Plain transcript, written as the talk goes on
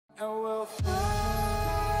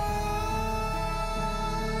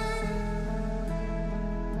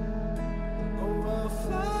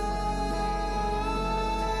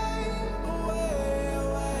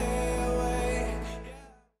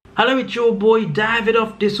Hello, it's your boy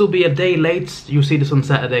Davidoff. This will be a day late. You'll see this on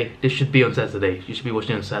Saturday. This should be on Saturday. You should be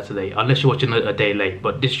watching on Saturday, unless you're watching a day late.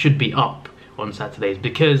 But this should be up on Saturdays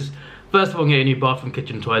because, first of all, I'm getting a new bathroom,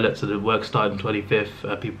 kitchen, toilet. So the work started on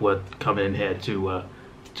 25th. People were coming in here to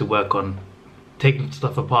work on taking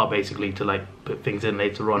stuff apart, basically, to like put things in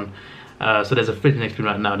later on. So there's a fridge next to me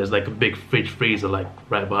right now. There's like a big fridge freezer like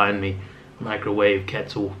right behind me, microwave,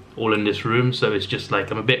 kettle, all in this room. So it's just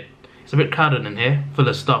like it's a bit crowded in here, full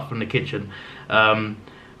of stuff from the kitchen.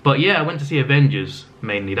 But yeah, I went to see Avengers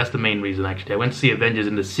mainly. That's the main reason actually. I went to see Avengers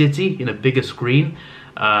in the city in a bigger screen.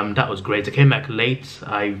 That was great. I came back late.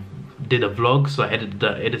 I did a vlog, so I edited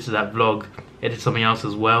that vlog, edited something else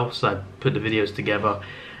as well. So I put the videos together,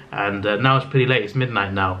 and now it's pretty late. It's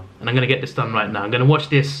midnight now, and I'm gonna get this done right now. I'm gonna watch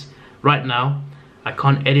this right now. I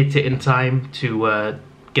can't edit it in time to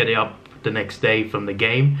get it up the next day from the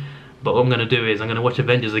game. But what I'm going to do is I'm going to watch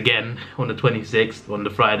Avengers again on the 26th, on the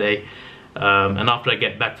Friday. And after I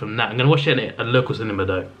get back from that, I'm going to watch it at a local cinema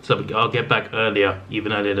though. So I'll get back earlier,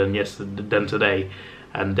 even earlier than today.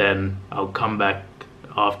 And then I'll come back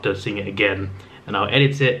after seeing it again. And I'll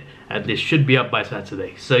edit it. And this should be up by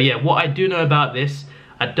Saturday. So yeah, what I do know about this,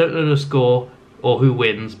 I don't know the score or who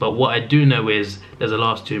wins. But what I do know is there's the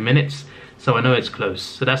last 2 minutes. So I know it's close.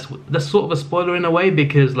 So that's sort of a spoiler in a way,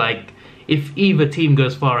 because like, if either team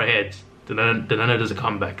goes far ahead, then I know there's a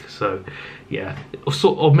comeback. So yeah,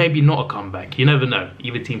 or maybe not a comeback. You never know.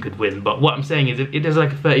 Either team could win. But what I'm saying is, if there's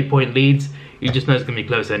like a 30-point lead, you just know it's gonna be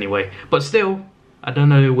close anyway. But still, I don't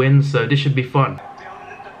know who wins, so this should be fun.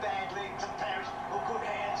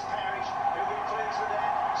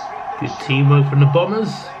 Good teamwork from the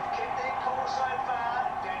Bombers.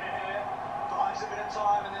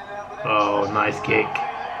 Oh, nice kick.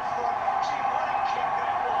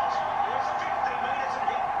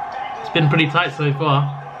 It's been pretty tight so far.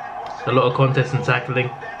 A lot of contest and tackling.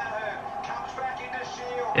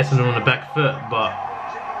 Essendon on the back foot, but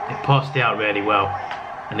they passed it out really well,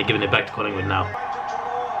 and they're giving it back to Collingwood now.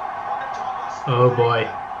 Oh boy.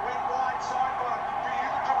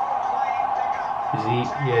 Is he?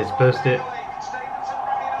 Yeah, he's post it.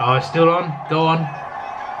 Oh, it's still on. Go on.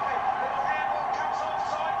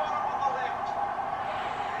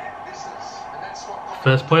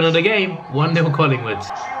 First point of the game. 1-0 Collingwood.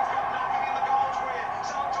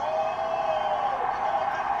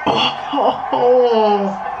 Oh,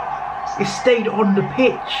 it stayed on the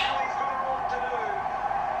pitch.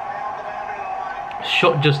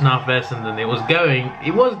 Shot just now for Essendon. It was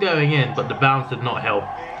going in, but the bounce did not help.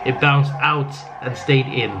 It bounced out and stayed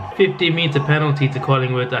in. 50-meter penalty to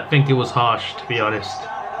Collingwood. I think it was harsh, to be honest.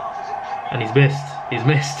 And he's missed. He's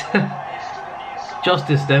missed.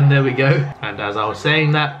 Justice then, there we go. And as I was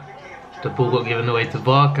saying that, the ball got given away to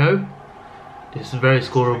Varco. This is very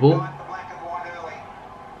scoreable.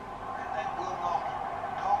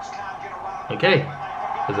 Okay,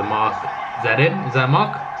 there's a mark. Is that in? Is that a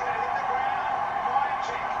mark?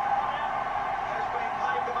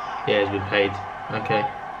 Yeah, it's been paid. Okay.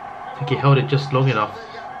 I think he held it just long enough.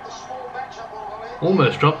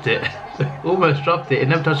 Almost dropped it. Almost dropped it. It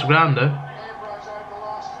never touched the ground though.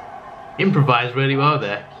 Improvised really well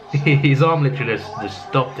there. His arm literally just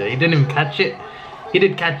stopped it. He didn't even catch it. He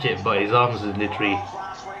did catch it, but his arms literally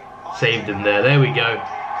saved him there. There we go.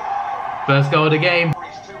 First goal of the game.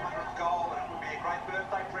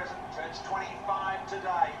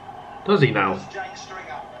 Does he now?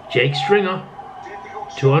 Jake Stringer.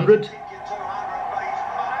 200.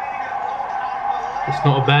 It's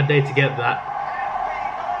not a bad day to get that.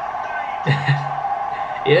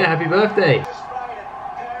 Yeah, happy birthday.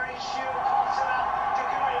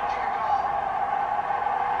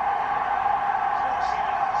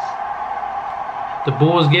 The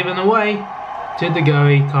ball's given away to the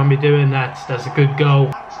goalie. Can't be doing that. That's a good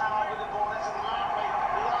goal.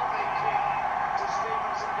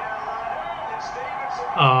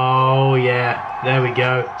 Oh yeah, there we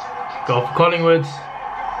go. Goal for Collingwood.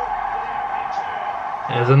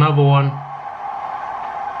 There's another one.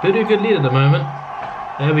 Pretty good lead at the moment.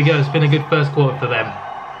 There we go. It's been a good first quarter for them.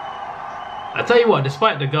 I tell you what,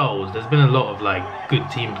 despite the goals, there's been a lot of like good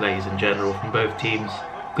team plays in general from both teams.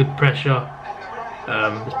 Good pressure,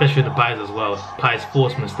 especially the Pies as well. Pies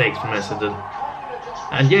forced mistakes from Essendon,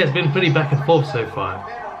 and yeah, it's been pretty back and forth so far.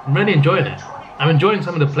 I'm really enjoying it. I'm enjoying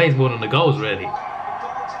some of the plays more than the goals, really.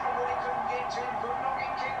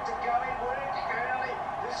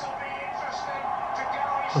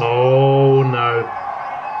 Oh no.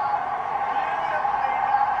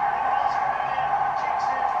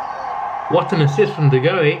 What an assist from De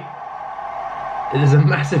Goey. It is a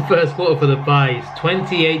massive first quarter for the Pies.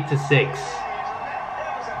 28-6.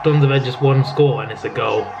 Dons have had just one score and it's a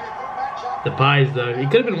goal. The Pies though, it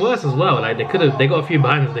could have been worse as well. Like they got a few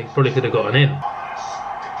behind us, they probably could have gotten in.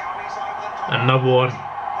 Another one.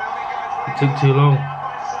 It took too long.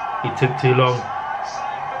 He took too long.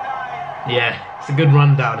 Yeah, it's a good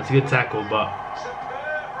rundown, it's a good tackle, but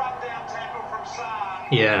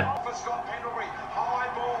yeah.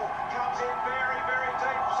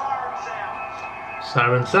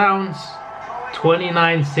 Siren sounds.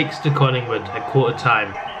 29-6 to Collingwood at quarter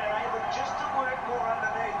time.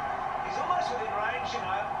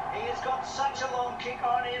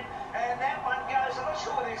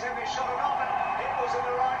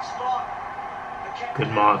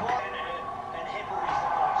 Good mark.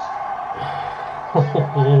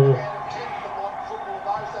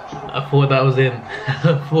 I thought that was in.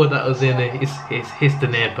 I thought that was in. It's hissed the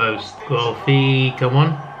near post. Golfy, come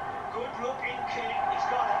on.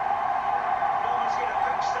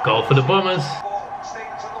 Goal for the Bombers.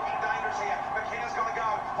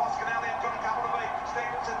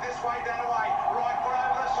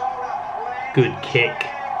 Good kick.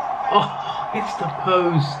 Oh, it's the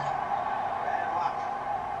post.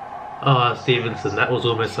 Ah, Stevenson, that was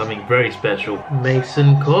almost something very special.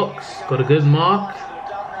 Mason Cox got a good mark.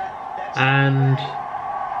 And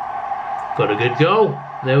got a good goal.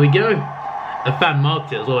 There we go. A fan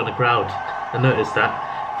marked it as well in the crowd. I noticed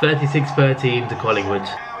that. 36-13 to Collingwood.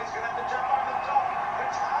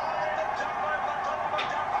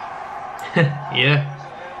 Yeah.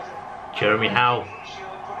 Jeremy Howe.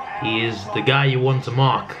 He is the guy you want to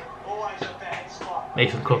mark.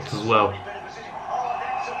 Mason Cox as well.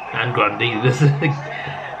 And Grundy. This is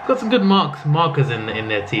got some good markers in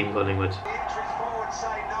their team, Collingwood.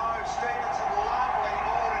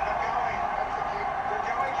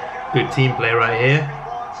 Good team play right here.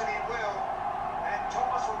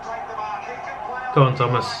 Go on,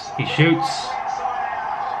 Thomas. He shoots.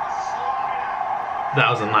 That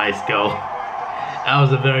was a nice goal. That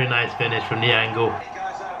was a very nice finish from the angle.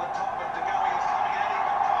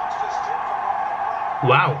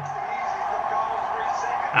 Wow.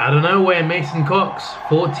 Out of nowhere, Mason Cox.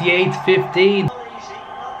 48-15.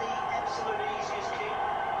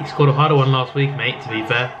 He scored a harder one last week, mate, to be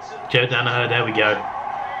fair. Joe Danaher, there we go.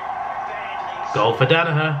 Goal for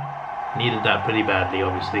Danaher. Needed that pretty badly,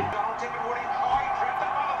 obviously.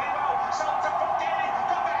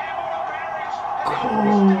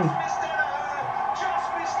 Oh.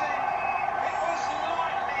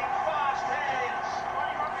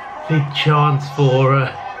 Big chance for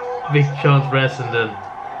Essendon.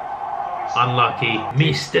 Unlucky.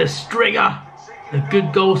 Mr. Stringer, the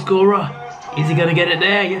good goal scorer. Is he going to get it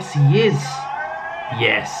there? Yes, he is.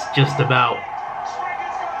 Yes, just about.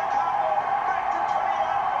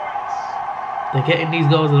 They're getting these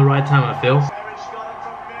goals at the right time, I feel.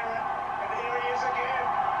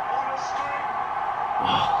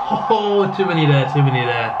 Oh, too many there, too many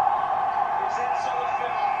there.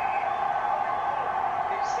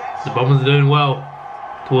 The Bombers are doing well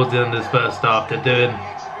towards the end of this first half.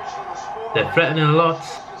 They're threatening a lot.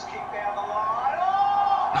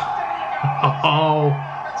 Oh,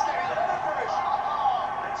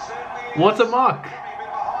 what a mark!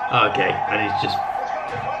 Okay, and he's just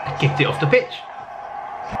kicked it off the pitch.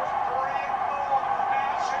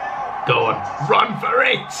 Go on, run for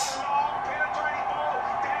it!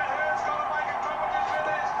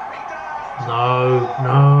 No.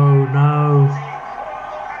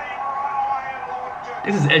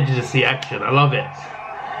 This is edge of the seat action. I love it.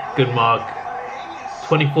 Good mark.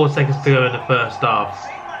 24 seconds to go in the first half.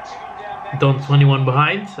 Don 21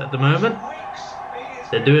 behind at the moment.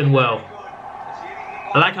 They're doing well.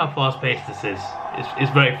 I like how fast-paced this is.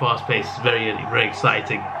 It's very fast-paced. It's very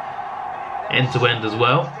exciting. End to end as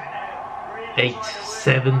well. 8,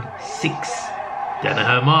 7, 6.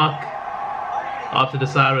 Danaher mark. After the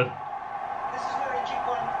siren.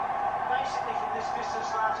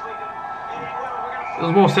 It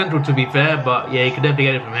was more central, to be fair, but yeah, you could definitely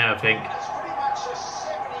get it from here, I think.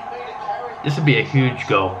 This would be a huge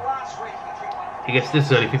goal. He gets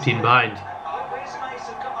this early, 15 behind.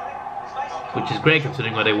 Which is great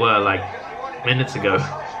considering where they were like minutes ago. It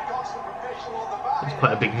was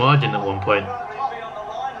quite a big margin at one point.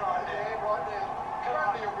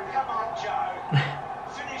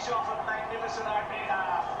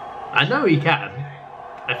 I know he can.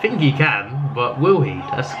 I think he can, but will he?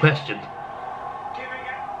 That's the question.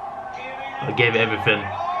 I gave it everything.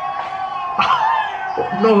 Oh,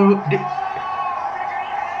 no.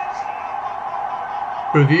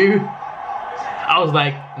 Review. I was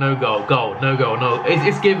like, no goal, no.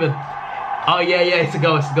 It's given. Oh yeah, yeah, it's a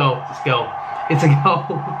goal, it's a goal, it's a goal. It's a goal.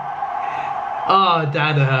 Oh,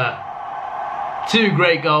 Danaher. 2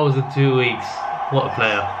 great goals in 2 weeks. What a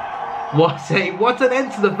player. What an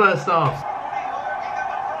end to the first half.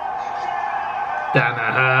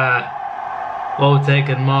 Danaher. Well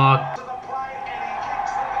taken mark.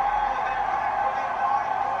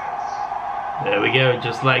 There we go,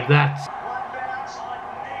 just like that.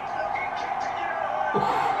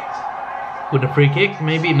 With a free kick,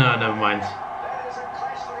 maybe? No, never mind.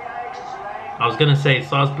 I was gonna say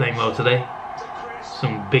Sar's playing well today.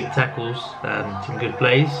 Some big tackles and some good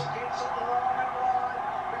plays.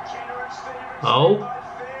 Oh.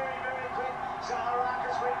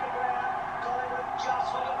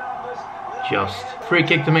 Just. Free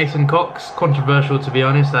kick to Mason Cox. Controversial, to be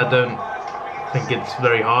honest. I don't think it's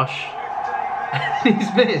very harsh.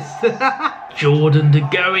 He's missed. Jordan De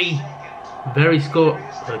Goey. Very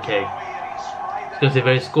okay. I was gonna say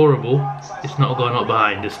very scoreable. It's not going up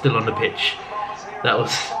behind. It's still on the pitch. That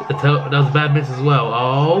was a bad miss as well.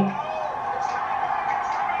 Oh.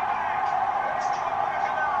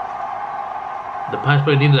 The Pirates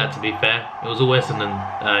probably needed that, to be fair. It was all Essendon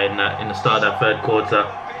in the start of that third quarter.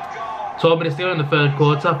 12 minutes to go in the third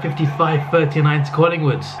quarter. 55-39 to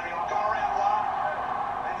Collingwood.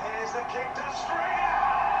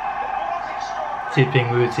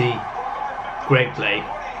 Tipping Wooty. Great play.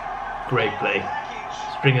 Great play.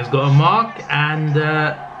 Springer's got a mark and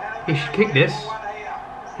he should kick this.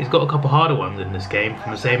 He's got a couple harder ones in this game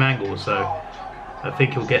from the same angle, so I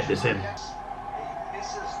think he'll get this in.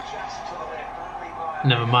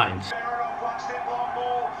 Never mind.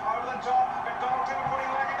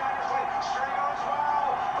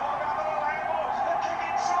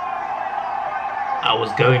 I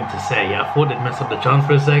was going to say, I thought it'd mess up the chance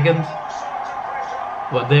for a second.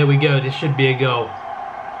 But there we go, this should be a goal.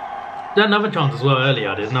 There's another chance as well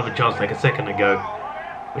earlier. There's another chance like a second ago,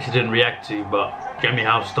 which I didn't react to, but Jamie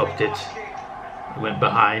Howe stopped it. It went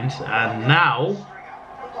behind, and now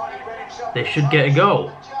they should get a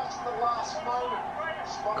goal.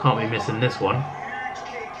 Can't be missing this one.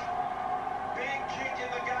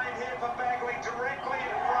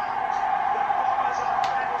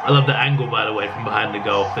 I love the angle, by the way, from behind the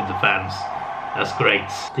goal with the fans. That's great.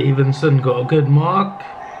 Stevenson got a good mark.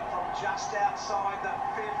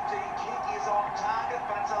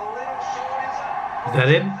 Is that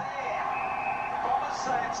in?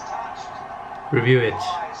 Review it.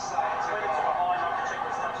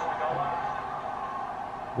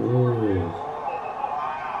 Ooh.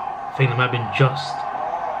 I think that might have been just.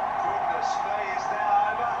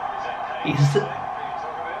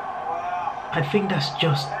 I think that's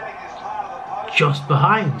just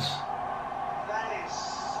behind.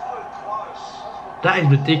 That is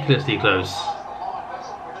ridiculously close.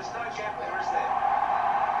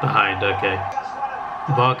 Behind, okay.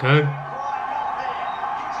 Varco.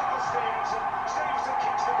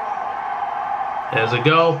 There's a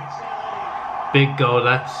goal. Big goal,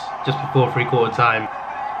 that's just before 3/4 time.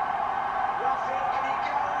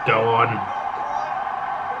 Go on.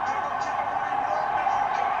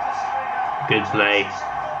 Good play.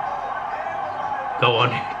 Go on.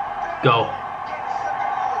 Go.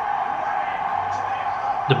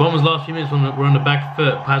 The Bombers' last few minutes were on the back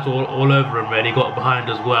foot. Pads all over him, really. Got behind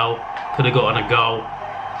as well. Could have gotten a goal.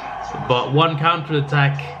 But one counter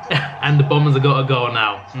attack and the Bombers have got a goal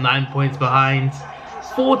now. 9 points behind.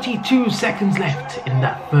 42 seconds left in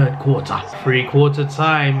that third quarter. 3/4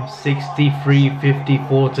 time.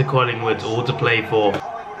 63-54 to Collingwood. All to play for.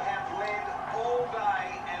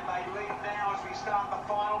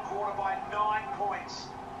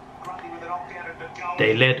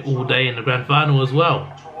 They led all day in the grand final as well.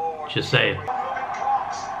 Just saying.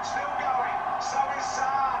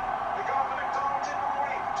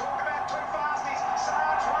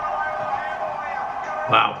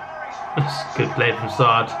 Wow. That's good play from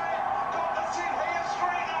Sard.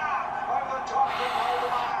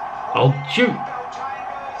 Oh, shoot.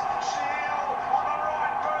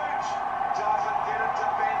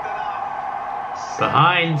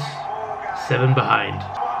 Behind. 7 behind.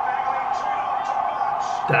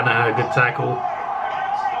 Danaher, good tackle.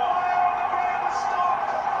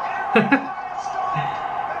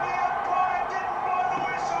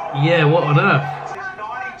 Yeah, what on earth?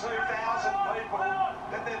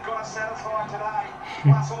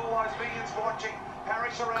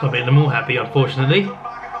 Can't make them all happy, unfortunately.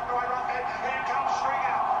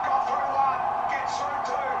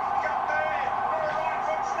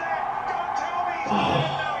 Oh.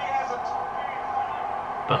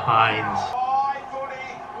 Behind.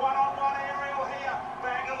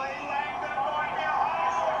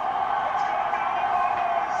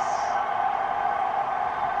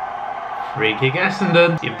 Free kick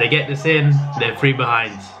Essendon. If they get this in, they're 3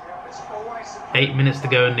 behind. 8 minutes to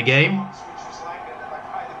go in the game.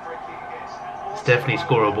 It's definitely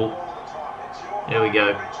scoreable. Here we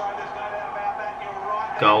go.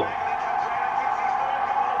 Goal.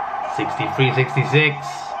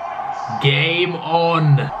 63-66. Game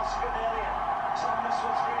on.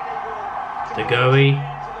 Dagoe.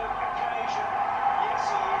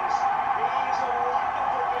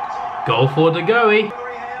 Goal for Dagoe.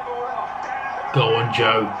 Go on,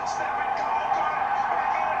 Joe.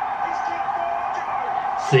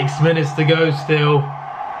 6 minutes to go still.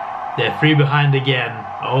 They're 3 behind again.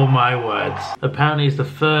 Oh my words. Apparently it's the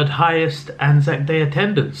 3rd highest Anzac Day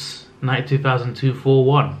attendance.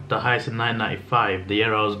 92,241. The highest in 1995, the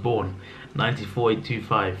year I was born.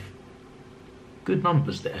 94,825. Good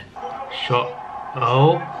numbers there. Shot.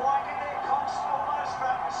 Oh.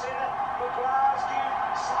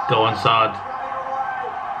 Go on, Sard.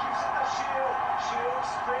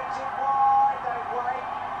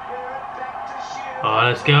 Oh,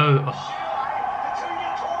 let's go. Oh.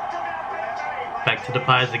 Back to the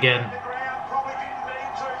Pies again.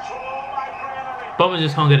 Bombers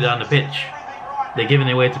just can't get it down the pitch. They're giving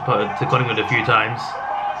it away to Collingwood a few times.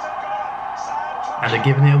 And they're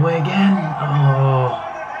giving it away again. Oh.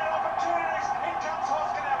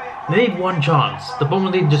 They need one chance. The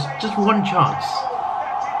Bombers need just one chance.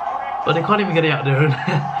 But they can't even get it out their own,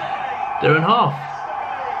 their own half.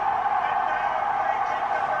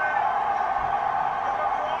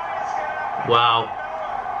 Wow.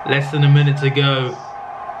 Less than a minute to go.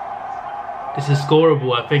 This is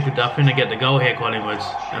scoreable. I think they get the goal here, Collingwood,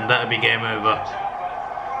 and that'll be game over.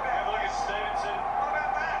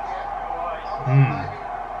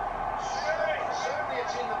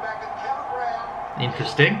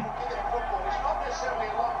 Interesting.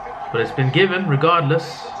 But it's been given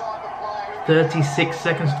regardless. 36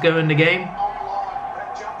 seconds to go in the game.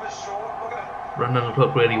 Run on the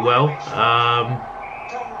clock really well.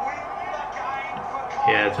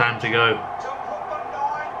 Yeah, time to go.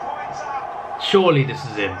 Surely this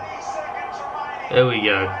is in. There we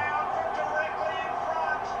go.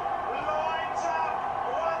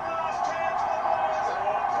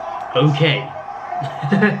 Okay.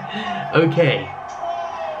 Okay.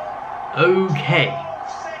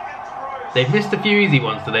 They've missed a few easy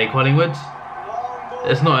ones today, Collingwood.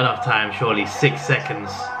 There's not enough time, surely. 6 seconds.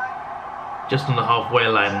 Just on the halfway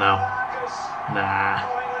line now. Nah.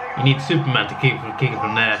 You need Superman to kick it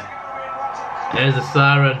from there. There's a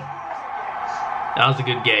siren. That was a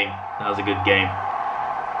good game. That was a good game.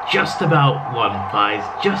 Just about won, Pies.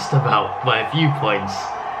 Just about by a few points.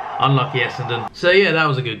 Unlucky Essendon. So yeah, that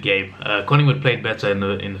was a good game. Collingwood played better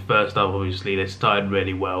in the first half. Obviously, they started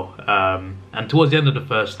really well. And towards the end of the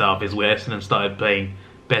first half is where Essendon started playing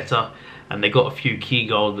better, and they got a few key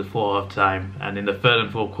goals before half time. And in the 3rd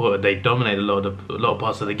and 4th quarter, they dominated a lot of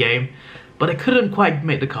parts of the game, but they couldn't quite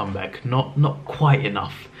make the comeback. Not quite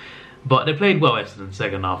enough. But they played well, Essendon,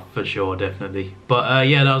 second half for sure, definitely. But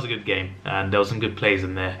yeah, that was a good game, and there was some good plays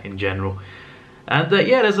in there in general. And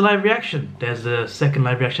yeah, there's a live reaction. There's a second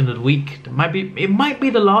live reaction of the week. It might be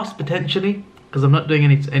the last potentially, because I'm not doing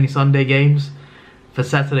any Sunday games. For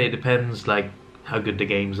Saturday, it depends like how good the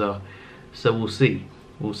games are. So we'll see.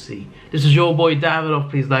 We'll see. This is your boy Davidoff.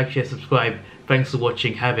 Please like, share, subscribe. Thanks for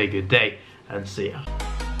watching. Have a good day, and see ya.